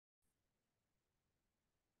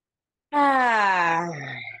Ah,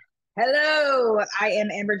 hello. I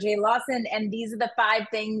am Amber J Lawson, and these are the five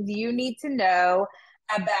things you need to know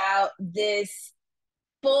about this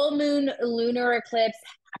full moon lunar eclipse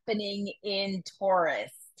happening in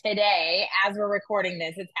Taurus today. As we're recording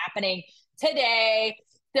this, it's happening today.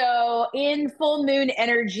 So, in full moon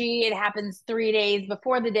energy, it happens 3 days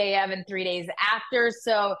before the day of and 3 days after.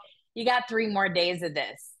 So, you got 3 more days of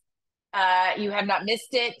this. You have not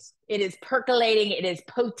missed it. It is percolating. It is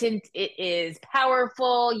potent. It is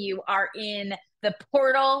powerful. You are in the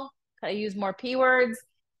portal. Can I use more P words?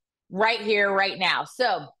 Right here, right now.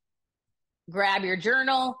 So grab your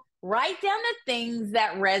journal, write down the things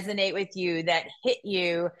that resonate with you, that hit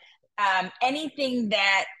you, anything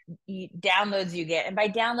that downloads you get. And by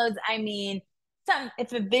downloads, I mean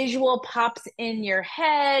if a visual pops in your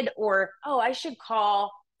head, or, oh, I should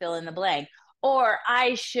call fill in the blank, or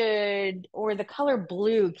the color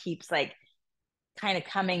blue keeps like kind of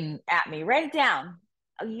coming at me. Write it down.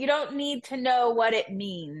 You don't need to know what it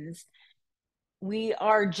means. We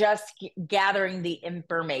are just gathering the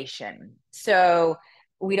information. So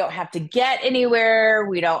we don't have to get anywhere.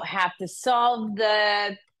 We don't have to solve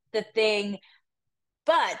the thing.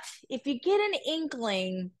 But if you get an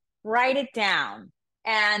inkling, write it down.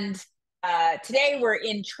 And today we're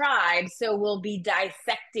in tribe, so we'll be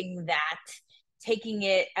dissecting that, taking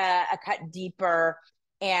it a cut deeper,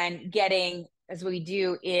 and getting, as we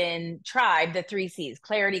do in tribe, the 3 C's: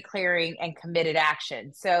 clarity, clearing, and committed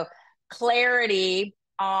action. So clarity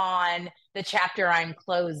on the chapter I'm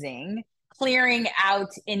closing, clearing out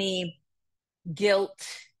any guilt,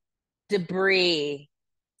 debris,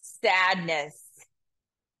 sadness.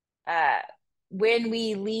 uh, when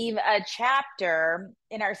we leave a chapter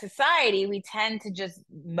in our society, we tend to just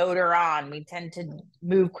motor on. We tend to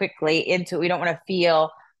move quickly into it. We don't want to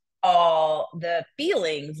feel all the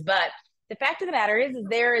feelings. But the fact of the matter is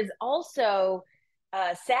there is also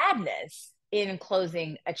sadness in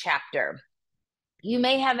closing a chapter. You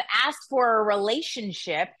may have asked for a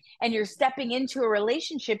relationship and you're stepping into a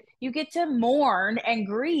relationship. You get to mourn and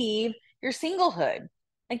grieve your singlehood.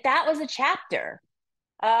 Like that was a chapter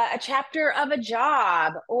of a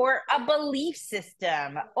job or a belief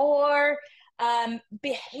system or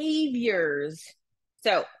behaviors.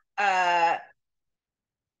 So, uh,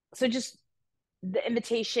 so just the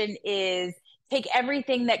invitation is take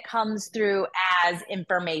everything that comes through as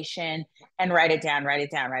information and write it down, write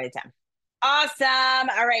it down, write it down. Awesome.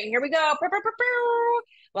 All right, here we go.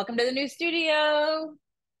 Welcome to the new studio.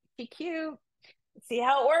 Be cute. Let's see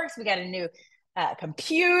how it works. We got a new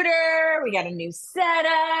computer. We got a new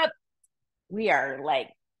setup. We are like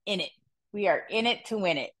in it. We are in it to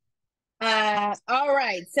win it. All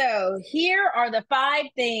right. So here are the five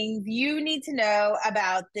things you need to know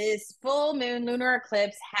about this full moon lunar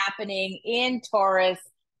eclipse happening in Taurus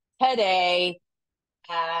today.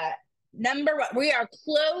 Uh, Number one, we are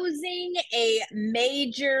closing a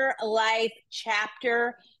major life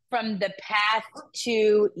chapter from the past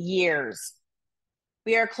 2 years.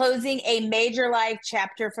 We are closing a major life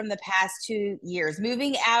chapter from the past 2 years,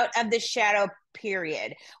 moving out of the shadow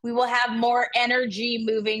period. We will have more energy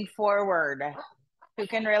moving forward. Who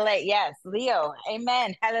can relate? Yes, Leo.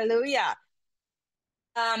 Amen. Hallelujah.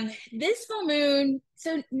 This full moon,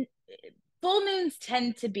 so full moons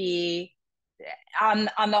tend to be, on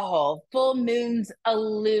the whole, full moons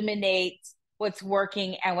illuminate what's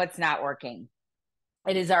working and what's not working.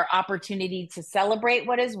 It is our opportunity to celebrate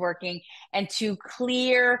what is working and to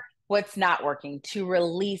clear what's not working, to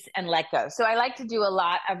release and let go. So I like to do a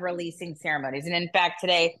lot of releasing ceremonies. And in fact,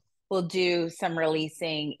 today we'll do some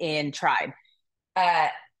releasing in tribe. Uh,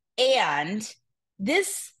 and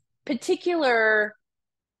this particular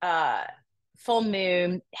uh, full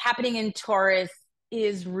moon happening in Taurus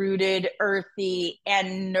is rooted, earthy,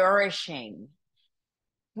 and nourishing.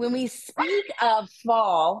 When we speak of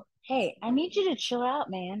fall, hey, I need you to chill out,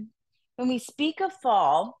 man. When we speak of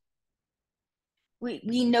fall,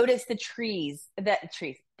 we notice the trees,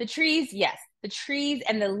 yes, the trees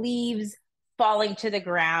and the leaves falling to the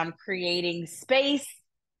ground, creating space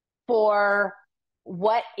for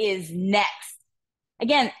what is next.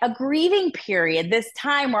 Again, a grieving period, this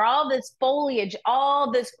time where all this foliage,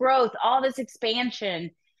 all this growth, all this expansion,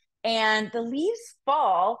 and the leaves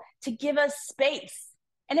fall to give us space.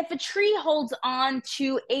 And if a tree holds on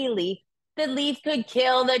to a leaf, the leaf could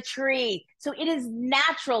kill the tree. So it is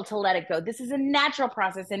natural to let it go. This is a natural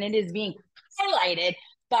process, and it is being highlighted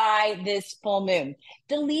by this full moon.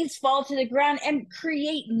 The leaves fall to the ground and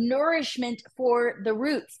create nourishment for the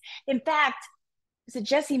roots. In fact, was it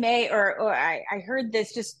Jessie May, or I heard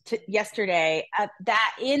this just yesterday,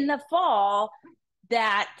 that in the fall,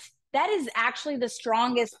 that that is actually the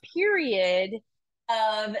strongest period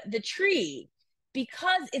of the tree,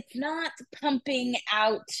 because it's not pumping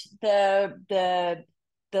out the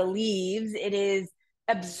leaves. It is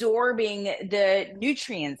absorbing the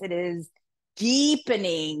nutrients. It is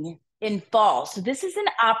deepening in fall. So this is an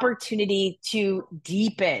opportunity to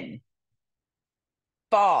deepen.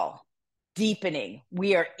 Fall, deepening.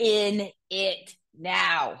 We are in it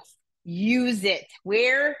now. Use it.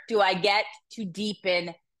 Where do I get to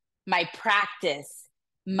deepen my practice,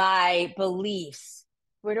 my beliefs?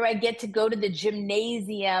 Where do I get to go to the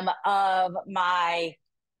gymnasium of my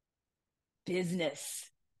business?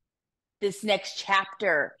 This next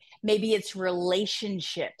chapter, maybe it's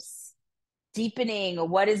relationships, deepening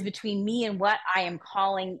what is between me and what I am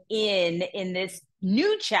calling in this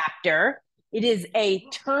new chapter. It is a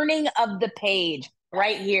turning of the page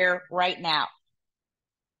right here, right now.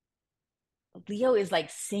 Leo is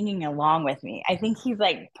like singing along with me. I think he's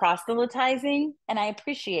like proselytizing, and I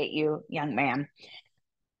appreciate you, young man.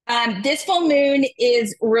 This full moon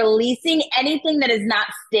is releasing anything that is not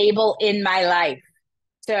stable in my life.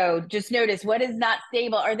 So just notice what is not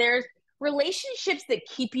stable. Are there relationships that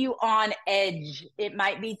keep you on edge? It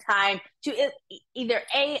might be time to either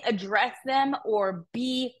A, address them, or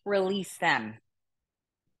B, release them.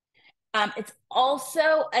 It's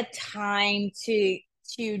also a time to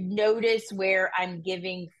notice where I'm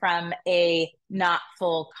giving from a not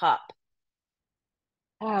full cup.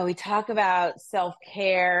 Oh, we talk about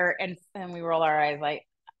self-care and we roll our eyes like,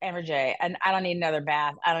 Amber J, and I don't need another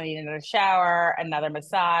bath. I don't need another shower, another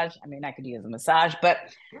massage. I mean, I could use a massage, but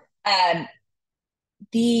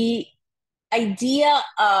the idea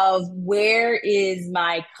of where is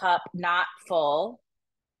my cup not full?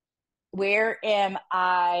 Where am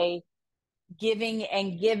I giving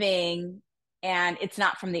and giving and it's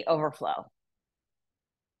not from the overflow?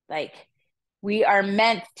 Like, we are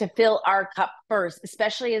meant to fill our cup first,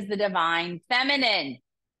 especially as the divine feminine.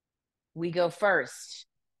 We go first.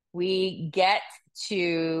 We get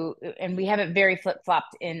to, and we have it very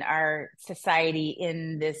flip-flopped in our society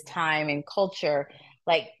in this time and culture,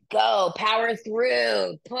 like go, power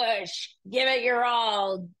through, push, give it your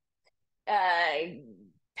all,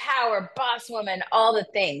 power, boss woman, all the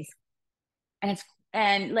things.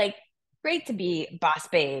 And like great to be boss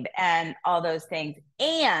babe and all those things.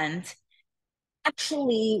 And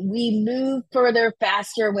actually, we move further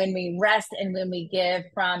faster when we rest and when we give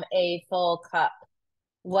from a full cup.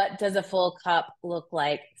 What does a full cup look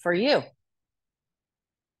like for you?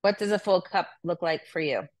 What does a full cup look like for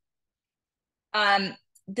you?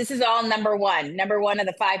 This is all number one. Number one of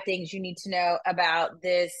the 5 things you need to know about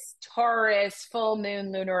this Taurus full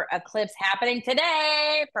moon lunar eclipse happening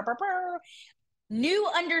today. New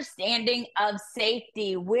understanding of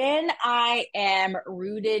safety. When I am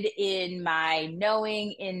rooted in my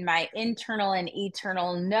knowing, in my internal and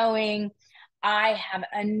eternal knowing, I have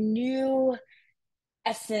a new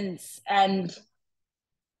essence and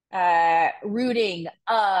rooting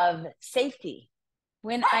of safety.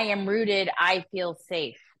 When I am rooted, I feel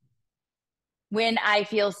safe. When I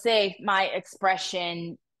feel safe, my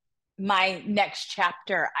expression, my next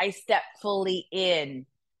chapter, I step fully in.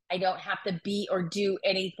 I don't have to be or do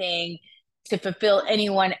anything to fulfill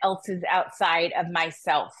anyone else's outside of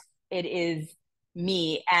myself. It is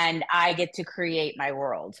me, and I get to create my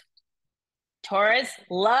world. Taurus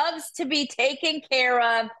loves to be taken care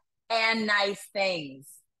of and nice things.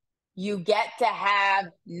 You get to have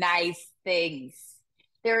nice things.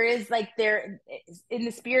 There is like there in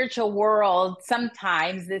the spiritual world,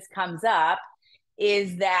 sometimes this comes up,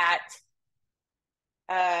 is that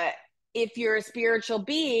if you're a spiritual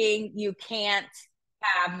being, you can't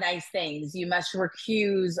have nice things. You must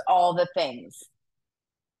recuse all the things.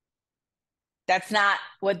 That's not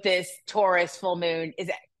what this Taurus full moon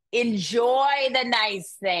is. Enjoy the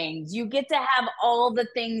nice things. You get to have all the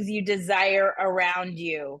things you desire around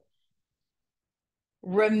you.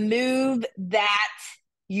 Remove that.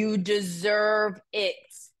 You deserve it.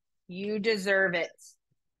 You deserve it.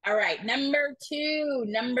 All right, number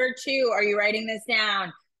two, are you writing this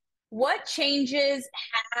down? What changes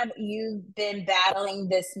have you been battling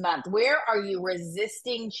this month? Where are you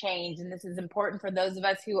resisting change? And this is important for those of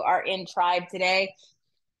us who are in tribe today.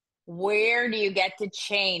 Where do you get to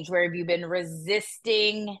change? Where have you been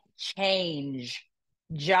resisting change?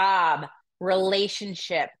 Job,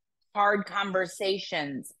 relationship, hard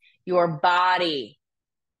conversations, your body,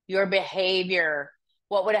 your behavior.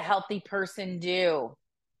 What would a healthy person do?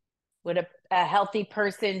 Would a healthy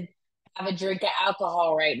person have a drink of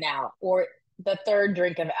alcohol right now, or the 3rd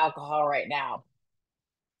drink of alcohol right now?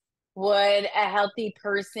 Would a healthy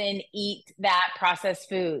person eat that processed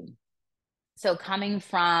food? So coming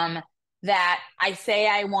from that, I say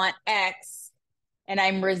I want X and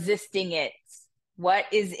I'm resisting it. What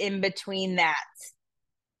is in between that?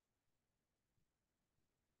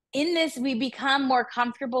 In this, we become more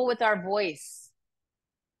comfortable with our voice,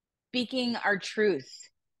 speaking our truth,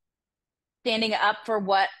 standing up for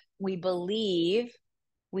what we believe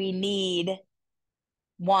we need,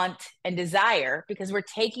 want, and desire, because we're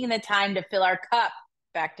taking the time to fill our cup.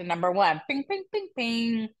 Back to number one. Ping, ping, ping,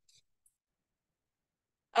 ping.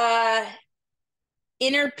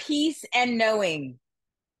 Inner peace and knowing.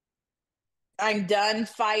 I'm done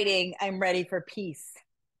fighting. I'm ready for peace.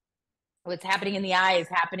 What's happening in the I is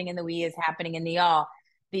happening in the we, is happening in the all.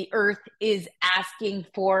 The earth is asking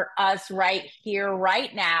for us right here,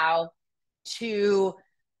 right now, to,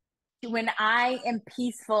 when I am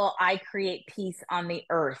peaceful, I create peace on the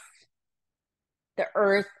earth. The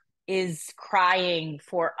earth is crying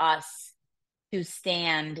for us to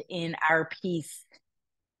stand in our peace,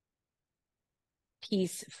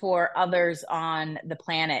 peace for others on the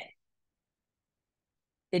planet.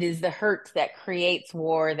 It is the hurt that creates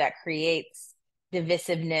war, that creates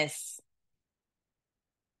divisiveness,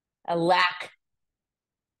 a lack,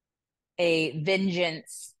 a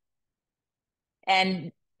vengeance.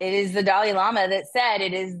 And it is the Dalai Lama that said,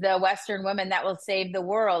 it is the Western woman that will save the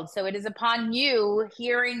world. So it is upon you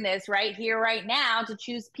hearing this right here, right now, to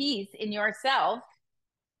choose peace in yourself.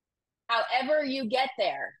 However you get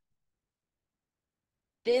there,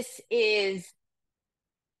 this is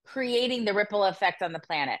creating the ripple effect on the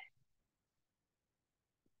planet.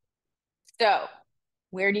 So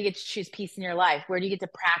where do you get to choose peace in your life? Where do you get to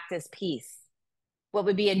practice peace? What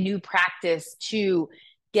would be a new practice to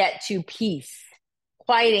get to peace?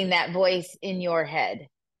 Quieting that voice in your head,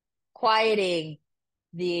 quieting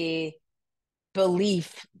the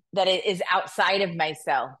belief that it is outside of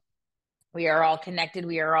myself. We are all connected.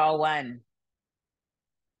 We are all one.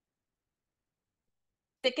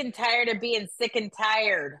 Sick and tired of being sick and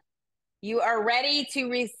tired. You are ready to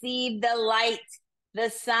receive the light, the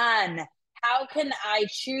sun. How can I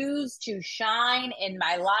choose to shine in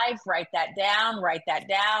my life? Write that down, write that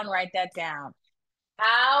down, write that down.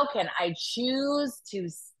 How can I choose to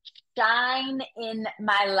shine in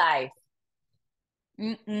my life?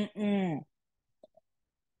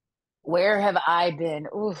 Where have I been?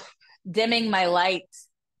 Oof, dimming my lights,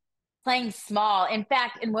 playing small. In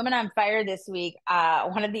fact, in Women on Fire this week,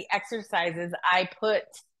 one of the exercises I put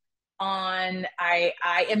on,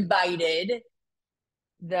 I invited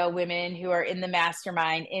the women who are in the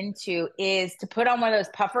mastermind into, is to put on one of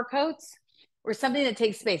those puffer coats or something that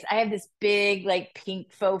takes space. I have this big like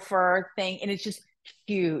pink faux fur thing and it's just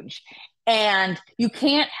huge. And you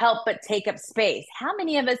can't help but take up space. How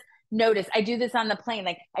many of us notice? I do this on the plane.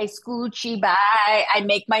 Like I scoochy by, I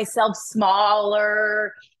make myself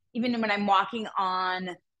smaller. Even when I'm walking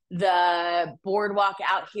on the boardwalk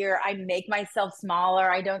out here, I make myself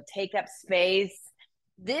smaller. I don't take up space.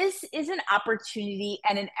 This is an opportunity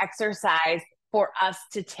and an exercise for us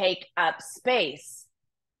to take up space.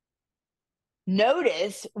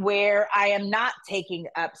 Notice where I am not taking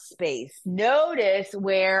up space. Notice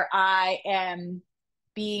where I am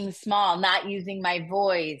being small, not using my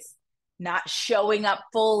voice, not showing up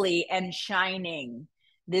fully and shining.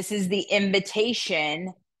 This is the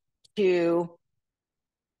invitation to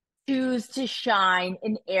choose to shine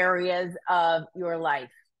in areas of your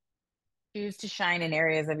life. Choose to shine in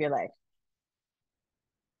areas of your life.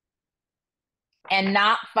 And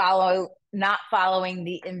not following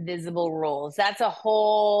the invisible rules. That's a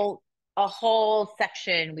whole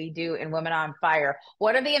section we do in Women on Fire.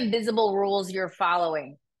 What are the invisible rules you're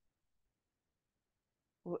following?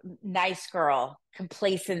 Nice girl,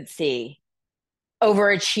 complacency,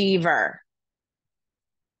 overachiever,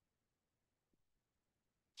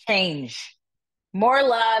 change, more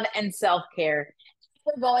love and self-care.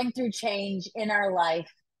 We're going through change in our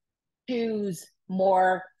life. Choose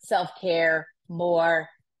more self-care, more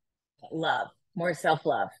love, more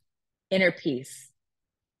self-love, inner peace.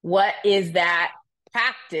 What is that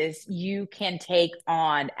practice you can take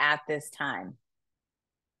on at this time?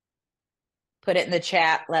 Put it in the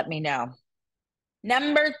chat. Let me know.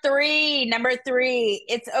 Number three,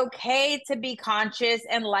 it's okay to be conscious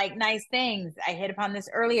and like nice things. I hit upon this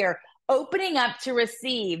earlier. Opening up to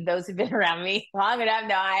receive. Those who've been around me long enough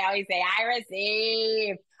know I always say, I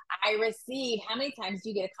receive. I receive. How many times do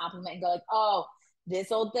you get a compliment and go like, oh,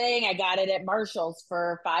 this old thing, I got it at Marshall's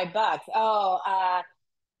for $5. Oh,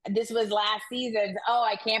 this was last season's. Oh,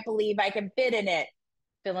 I can't believe I can fit in it.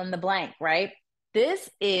 Fill in the blank, right? This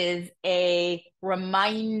is a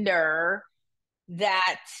reminder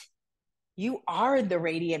that you are the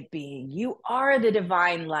radiant being. You are the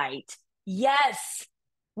divine light. Yes,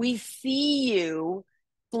 we see you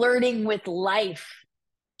flirting with life,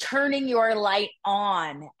 turning your light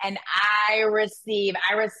on. And I receive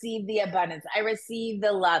the abundance. I receive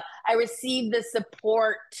the love. I receive the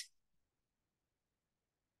support.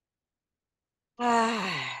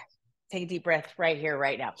 Ah, take a deep breath right here,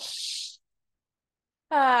 right now.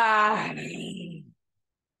 Ah.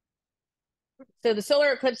 So the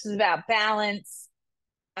solar eclipse is about balance.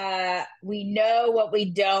 We know what we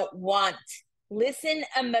don't want. Listen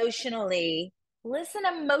emotionally. Listen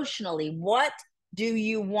emotionally. What do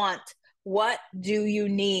you want? What do you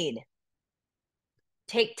need?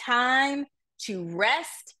 Take time to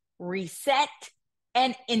rest, reset,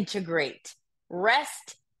 and integrate.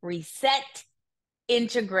 Rest, reset,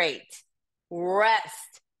 integrate.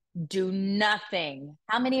 Rest. Do nothing.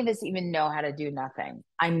 How many of us even know how to do nothing?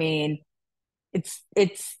 I mean,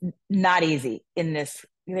 it's not easy in this.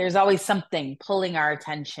 There's always something pulling our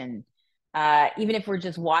attention. Even if we're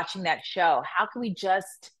just watching that show, how can we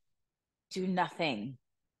just do nothing?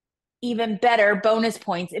 Even better, bonus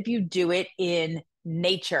points if you do it in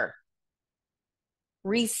nature.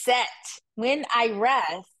 Reset. When I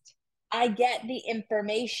rest, I get the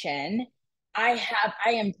information. I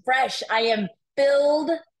am fresh. I am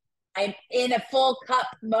filled. I'm in a full cup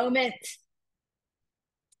moment.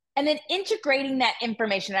 And then integrating that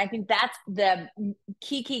information, I think that's the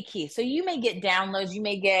key. So you may get downloads, you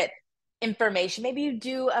may get information. Maybe you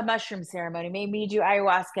do a mushroom ceremony, maybe you do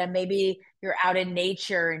ayahuasca, maybe you're out in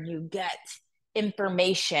nature and you get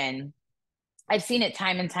information. I've seen it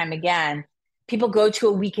time and time again. People go to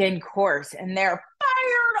a weekend course and they're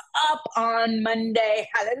fired up on Monday.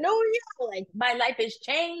 Hallelujah. Like my life has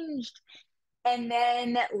changed. And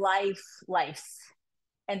then life's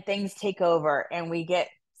and things take over and we get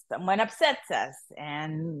someone upsets us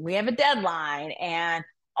and we have a deadline and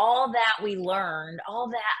all that we learned, all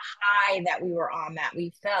that high that we were on, that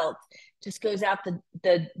we felt, just goes out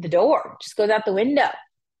the door, just goes out the window.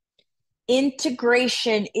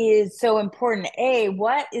 Integration is so important.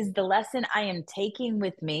 What is the lesson I am taking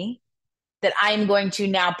with me that I am going to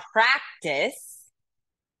now practice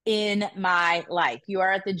in my life? You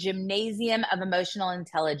are at the gymnasium of emotional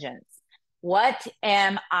intelligence. What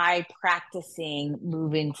am I practicing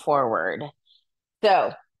moving forward?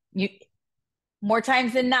 So, you more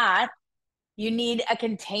times than not, you need a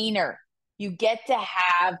container. You get to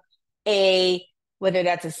have whether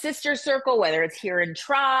that's a sister circle, whether it's here in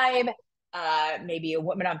tribe, maybe a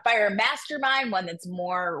Woman on Fire mastermind, one that's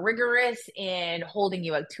more rigorous in holding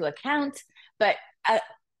you to account, but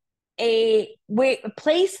a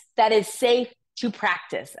place that is safe to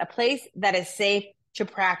practice, a place that is safe to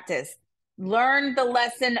practice. Learn the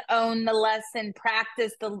lesson, own the lesson,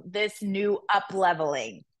 practice this new up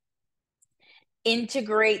leveling.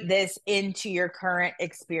 Integrate this into your current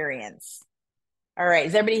experience. All right.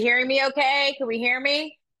 Is everybody hearing me okay? Can we hear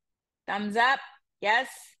me? Thumbs up. Yes.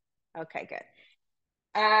 Okay, good.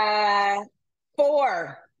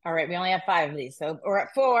 4. All right. We only have 5 of these. So we're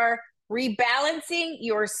at 4. Rebalancing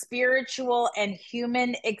your spiritual and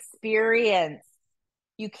human experience.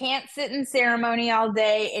 You can't sit in ceremony all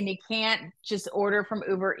day and you can't just order from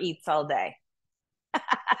Uber Eats all day.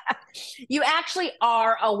 You actually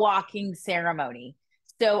are a walking ceremony.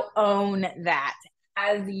 So own that.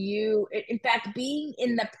 In fact, being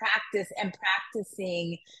in the practice and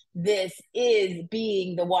practicing this is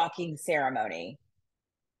being the walking ceremony.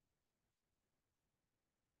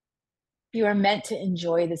 You are meant to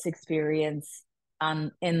enjoy this experience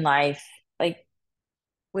in life. Like,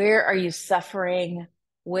 where are you suffering?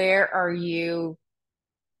 Where are you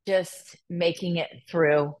just making it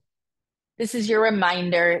through? This is your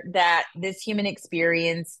reminder that this human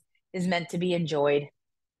experience is meant to be enjoyed.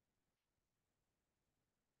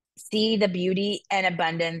 See the beauty and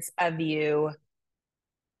abundance of you.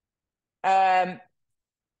 And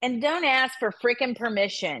don't ask for freaking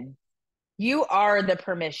permission. You are the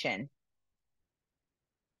permission.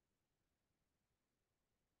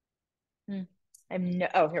 Here we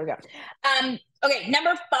go. Okay,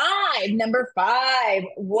 number five.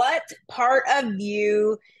 What part of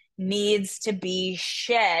you needs to be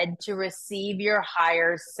shed to receive your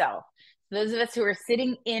higher self? Those of us who are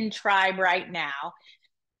sitting in tribe right now,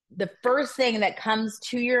 the first thing that comes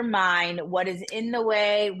to your mind, what is in the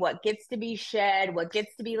way, what gets to be shed, what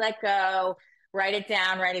gets to be let go, write it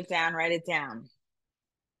down, write it down, write it down.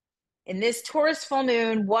 In this Taurus full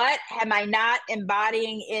moon, what am I not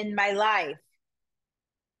embodying in my life?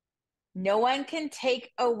 No one can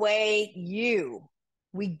take away you.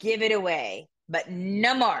 We give it away, but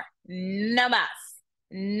no more, no más,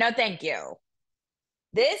 no thank you.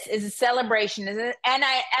 This is a celebration. And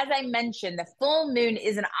as I mentioned, the full moon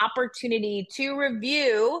is an opportunity to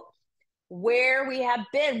review where we have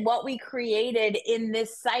been, what we created in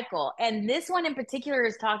this cycle. And this one in particular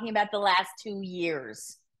is talking about the last 2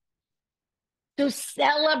 years. So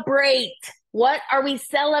celebrate. What are we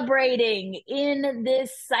celebrating in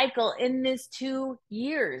this cycle, in this 2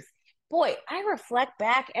 years? Boy, I reflect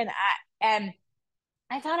back and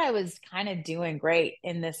I thought I was kind of doing great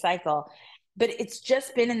in this cycle, but it's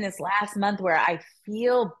just been in this last month where I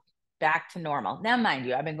feel back to normal. Now, mind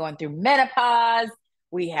you, I've been going through menopause.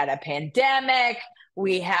 We had a pandemic.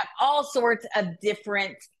 We have all sorts of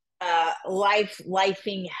different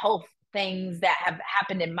lifing health things that have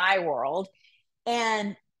happened in my world.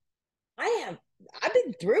 And I've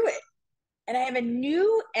been through it. And I have a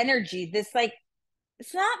new energy, this like,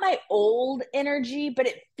 it's not my old energy, but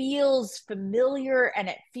it feels familiar and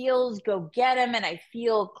it feels go get him. And I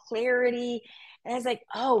feel clarity. And I was like,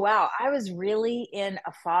 oh, wow, I was really in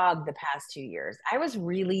a fog the past 2 years. I was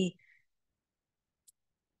really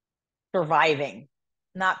surviving,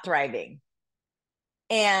 not thriving.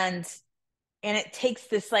 And it takes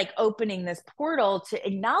this like opening this portal to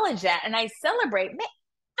acknowledge that. And I celebrate, man,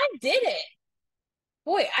 I did it.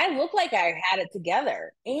 Boy, I look like I had it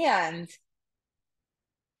together. And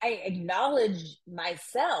I acknowledge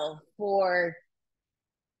myself for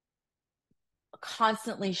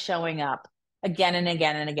constantly showing up again and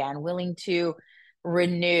again and again, willing to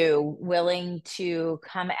renew, willing to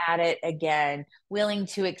come at it again, willing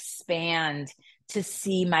to expand, to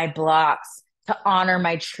see my blocks, to honor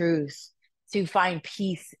my truth, to find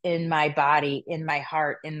peace in my body, in my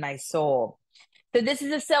heart, in my soul. So this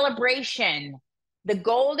is a celebration. The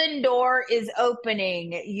golden door is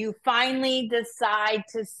opening. You finally decide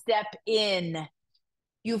to step in.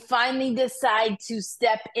 You finally decide to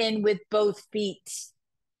step in with both feet.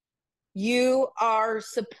 You are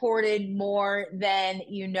supported more than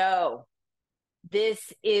you know. This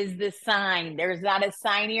is the sign. There's not a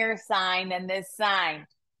signier sign than this sign.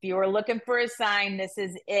 If you were looking for a sign, this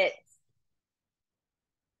is it.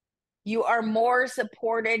 You are more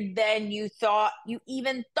supported than you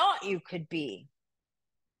even thought you could be.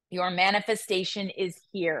 Your manifestation is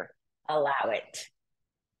here. Allow it.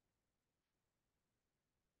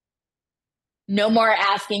 No more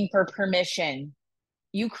asking for permission.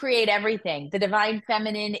 You create everything. The divine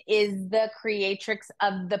feminine is the creatrix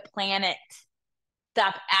of the planet.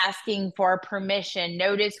 Stop asking for permission.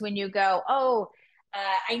 Notice when you go, oh,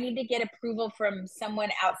 I need to get approval from someone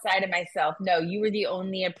outside of myself. No, you were the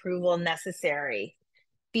only approval necessary.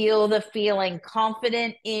 Feel the feeling,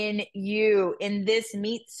 confident in you, in this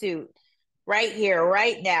meat suit, right here,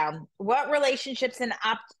 right now. What relationships and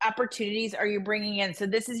opportunities are you bringing in? So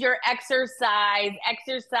this is your exercise.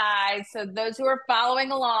 So those who are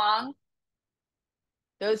following along,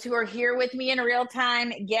 those who are here with me in real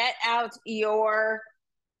time, get out your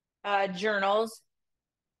journals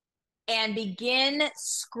and begin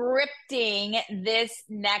scripting this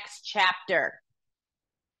next chapter.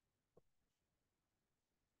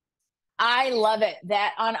 I love it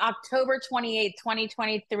that on October 28th,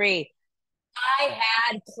 2023, I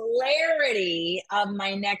had clarity of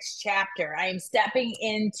my next chapter. I am stepping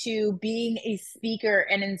into being a speaker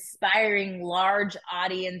and inspiring large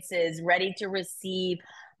audiences ready to receive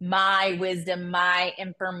my wisdom, my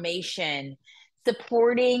information,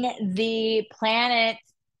 supporting the planet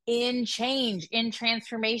in change, in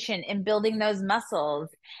transformation, in building those muscles.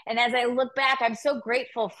 And as I look back, I'm so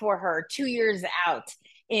grateful for her 2 years out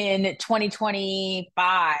in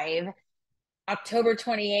 2025. October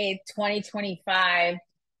 28th, 2025.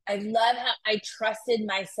 I love how I trusted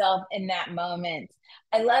myself in that moment.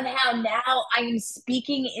 I love how now I'm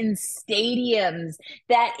speaking in stadiums,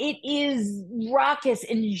 that it is raucous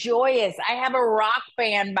and joyous. I have a rock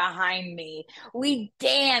band behind me. We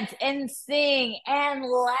dance and sing and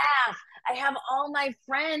laugh. I have all my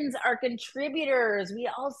friends are contributors. We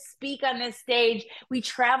all speak on this stage. We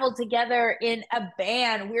travel together in a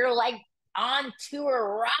band. We're like on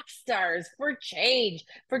tour rock stars for change,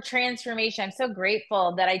 for transformation. I'm so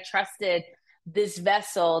grateful that I trusted this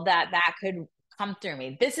vessel that could come through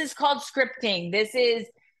me. This is called scripting. This is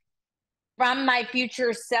from my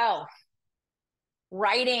future self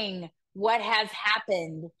writing what has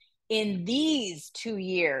happened in these 2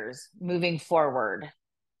 years moving forward.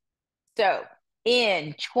 So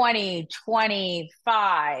in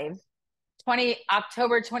 2025,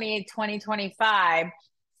 October 28th, 2025,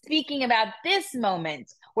 speaking about this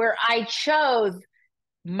moment where I chose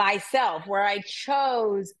myself, where I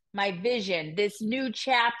chose my vision, this new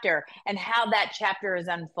chapter, and how that chapter is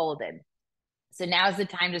unfolded. So now's the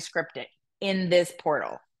time to script it in this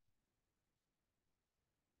portal.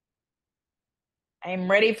 I'm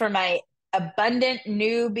ready for my abundant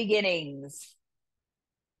new beginnings.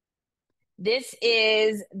 This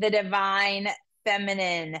is the divine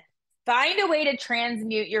feminine. Find a way to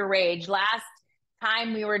transmute your rage. Last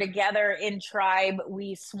time we were together in tribe,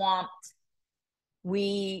 we swamped,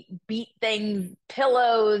 we beat things,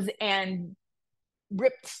 pillows, and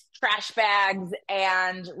ripped trash bags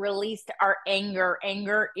and released our anger.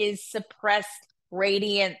 Anger is suppressed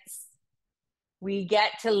radiance. We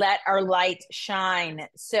get to let our light shine.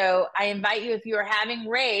 So I invite you, if you are having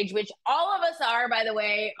rage, which all of us are, by the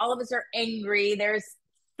way, all of us are angry. There's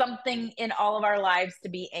something in all of our lives to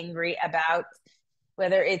be angry about,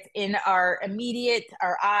 whether it's in our immediate,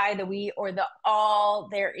 our I, the we, or the all.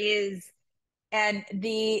 There is, and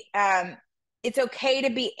it's okay to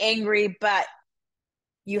be angry, but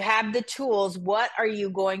you have the tools. What are you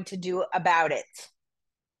going to do about it?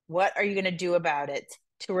 What are you going to do about it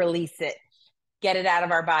to release it? Get it out of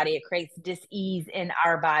our body. It creates dis-ease in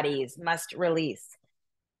our bodies. Must release.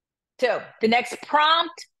 So the next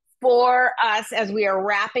prompt for us, as we are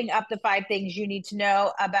wrapping up the 5 things you need to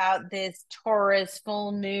know about this Taurus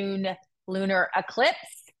full moon lunar eclipse,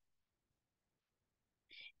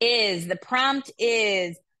 the prompt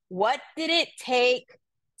is, what did it take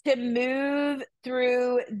to move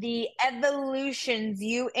through the evolutions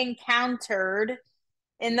you encountered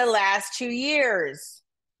in the last 2 years?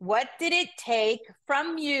 What did it take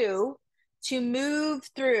from you to move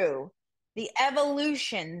through the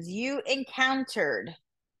evolutions you encountered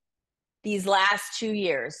these last 2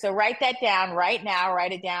 years? So write that down right now.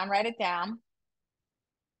 Write it down. Write it down.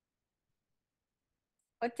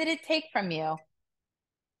 What did it take from you?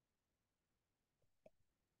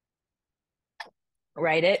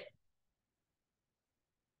 Write it.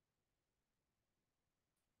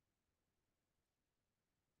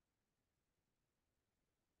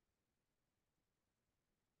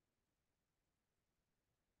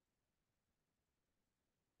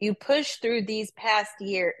 You pushed through these past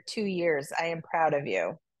 2 years. I am proud of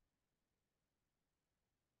you.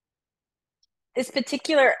 This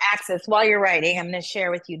particular axis, while you're writing, I'm going to share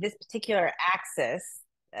with you this particular axis,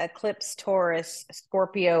 eclipse Taurus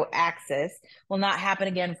Scorpio axis, will not happen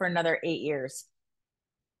again for another 8 years.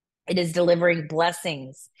 It is delivering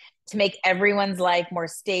blessings to make everyone's life more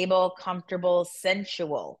stable, comfortable,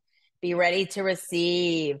 sensual. Be ready to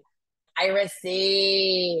receive. I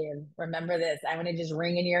receive. Remember this. I'm going to just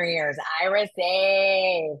ring in your ears. I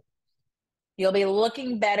receive. You'll be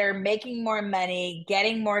looking better, making more money,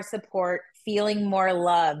 getting more support, feeling more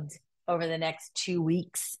loved over the next 2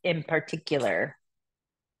 weeks in particular.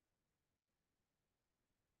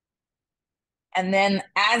 And then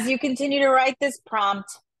as you continue to write this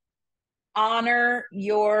prompt, honor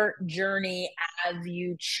your journey as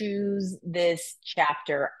you choose this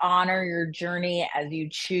chapter. Honor your journey as you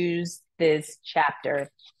choose this chapter.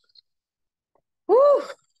 Woo!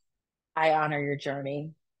 I honor your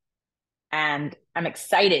journey. And I'm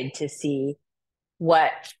excited to see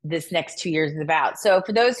what this next 2 years is about. So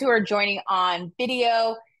for those who are joining on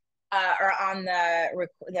video or on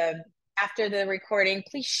the after the recording,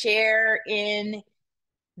 please share in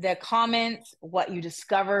the comments what you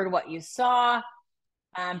discovered, what you saw.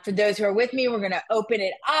 For those who are with me, we're going to open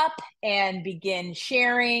it up and begin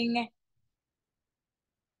sharing.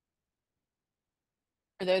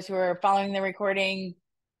 For those who are following the recording,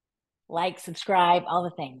 like, subscribe, all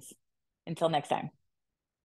the things. Until next time.